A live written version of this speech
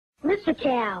Mr.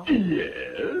 Cow.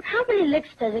 Yes? How many licks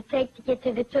does it take to get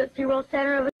to the Tootsie Roll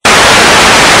center of a...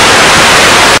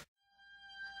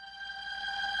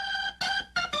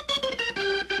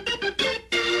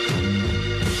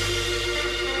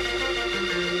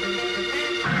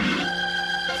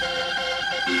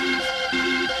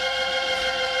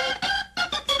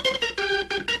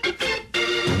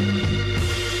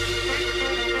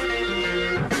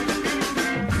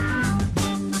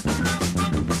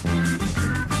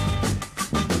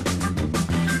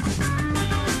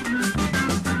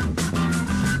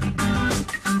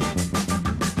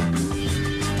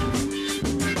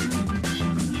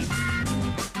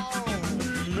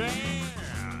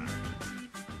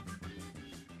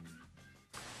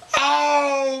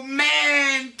 Oh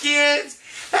man, kids!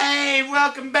 Hey,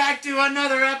 welcome back to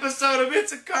another episode of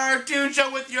It's a Cartoon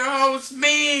Show with your host,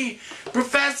 me,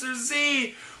 Professor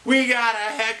Z. We got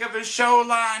a heck of a show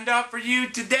lined up for you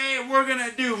today. We're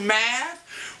gonna do math,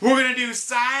 we're gonna do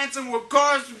science, and of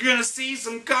course we're gonna see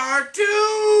some cartoons.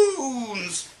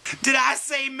 Did I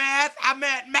say math? I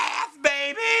meant math,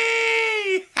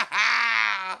 baby!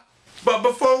 But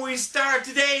before we start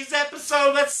today's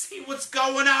episode, let's see what's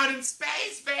going on in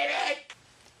space, baby!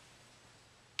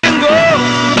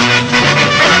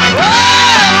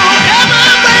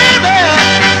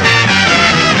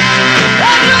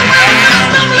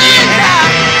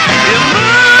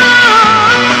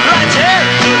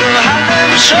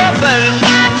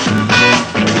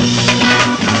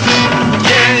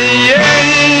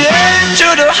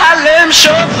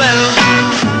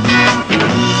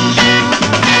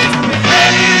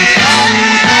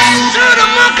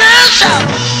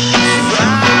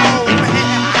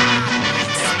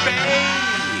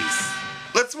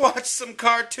 Let's watch some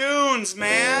cartoons,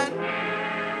 man!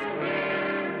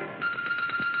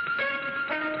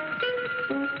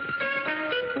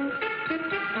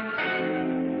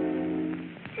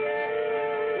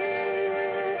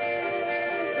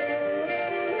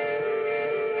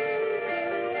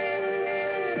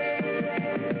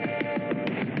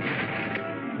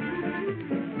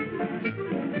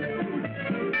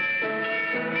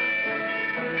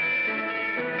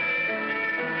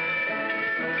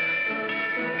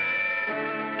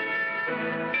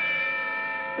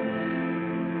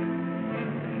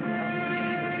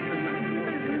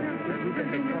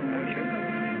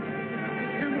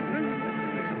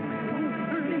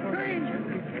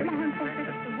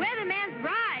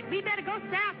 We better go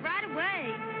south right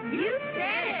away. You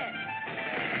said it.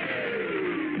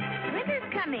 Winter's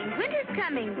coming. Winter's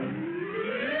coming.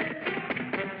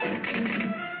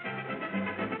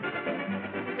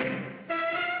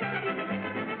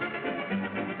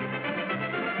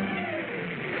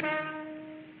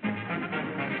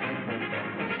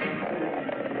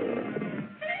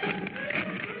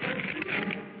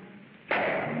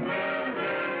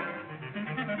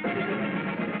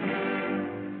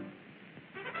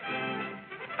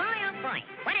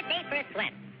 What a day for a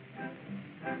swim.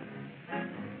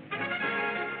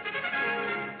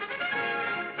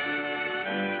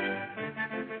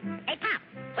 Hey, Pop,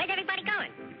 where's everybody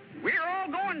going? We're all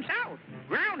going south.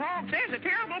 Groundhog says a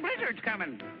terrible blizzard's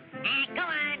coming. Go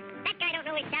on. That guy don't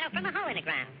know his shadow from a hole in the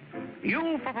ground.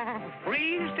 You'll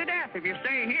freeze to death if you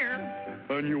stay here.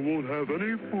 And you won't have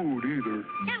any food either.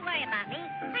 Don't worry about me.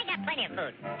 I got plenty of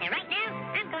food. And right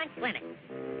now, I'm going swimming.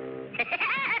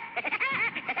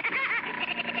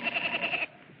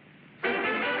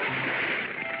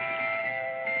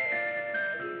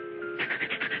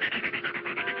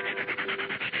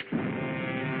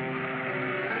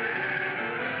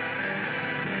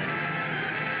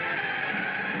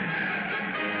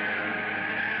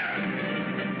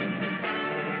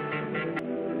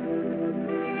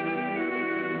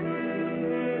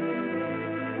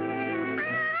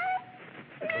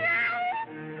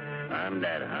 I'm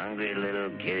that hungry little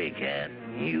kitty cat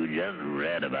you just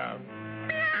read about.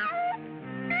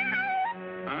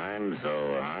 I'm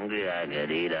so hungry I could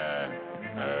eat a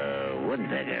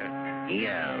woodpecker.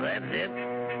 Yeah, that's it.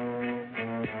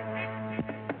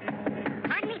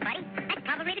 Pardon me, buddy. That's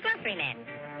probably the grocery man.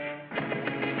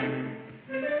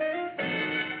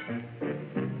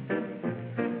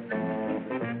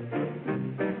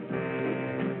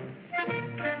 Come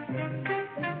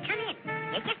in.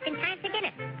 You're just in time for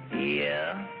dinner.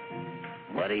 Yeah?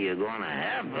 What are you going to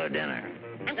have for dinner?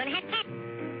 I'm going to have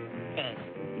catfish.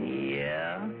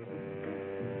 Yeah?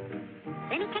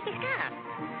 Let me take your scarf.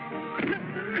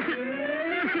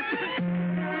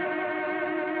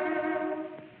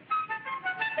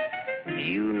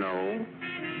 You know,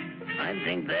 I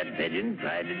think that pigeon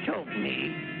tried to choke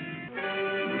me.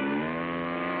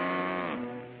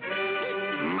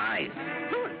 Mice.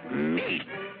 Meat.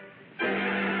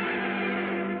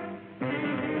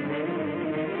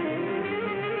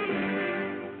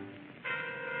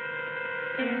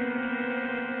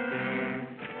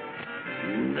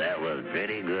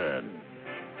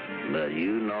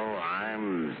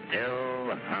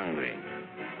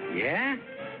 Yeah?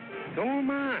 So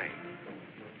am I.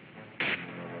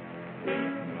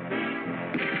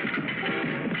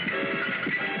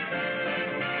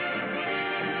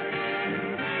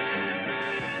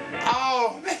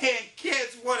 Oh man,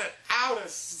 kids, what an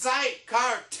out-of-sight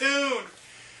cartoon!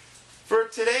 For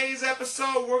today's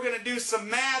episode, we're gonna do some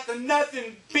math, and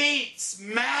nothing beats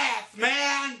math,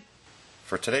 man!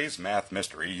 For today's math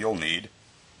mystery, you'll need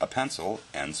a pencil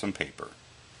and some paper.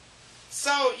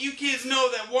 So, you kids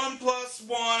know that 1 plus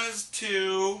 1 is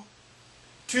 2,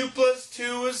 2 plus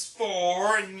 2 is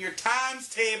 4, and your times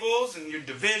tables, and your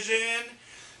division,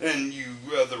 and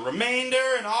the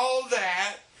remainder, and all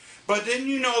that. But didn't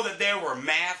you know that there were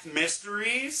math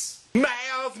mysteries?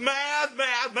 Math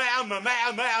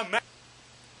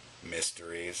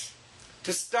mysteries.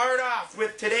 To start off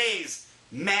with today's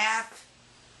math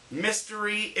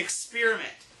mystery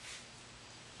experiment,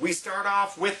 we start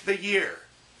off with the year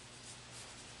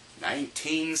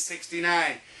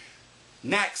 1969.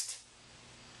 Next,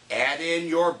 add in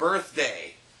your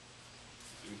birthday.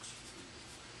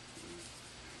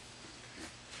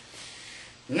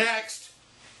 Next,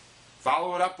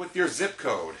 follow it up with your zip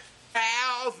code.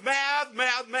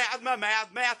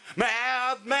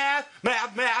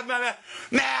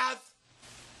 Math.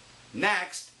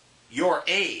 Next, your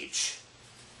age.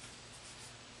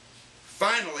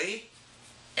 Finally,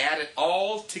 add it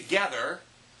all together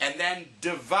and then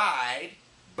divide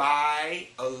by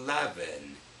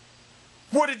 11.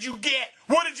 What did you get?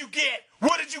 What did you get?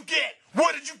 What did you get?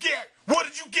 What did you get? What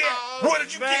did you get? What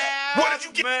did you get? What did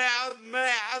you get? Math.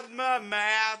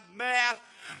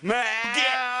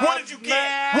 What did you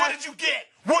get? What did you get?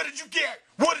 What did you get?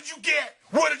 What did you get?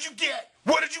 What did you get?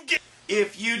 What did you get?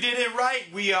 If you did it right,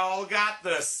 we all got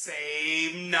the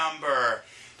same number.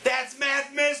 That's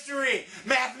math mystery.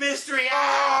 Math mystery. Oh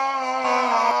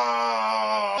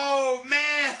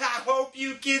man, I hope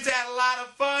you kids had a lot of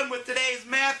fun with today's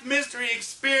math mystery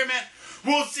experiment.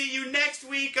 We'll see you next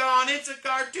week on It's a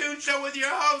Cartoon Show with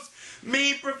your host,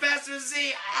 me, Professor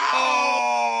Z.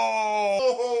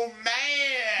 Oh man.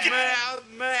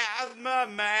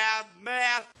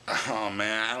 Math. Oh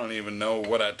man, I don't even know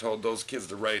what I told those kids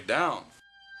to write down.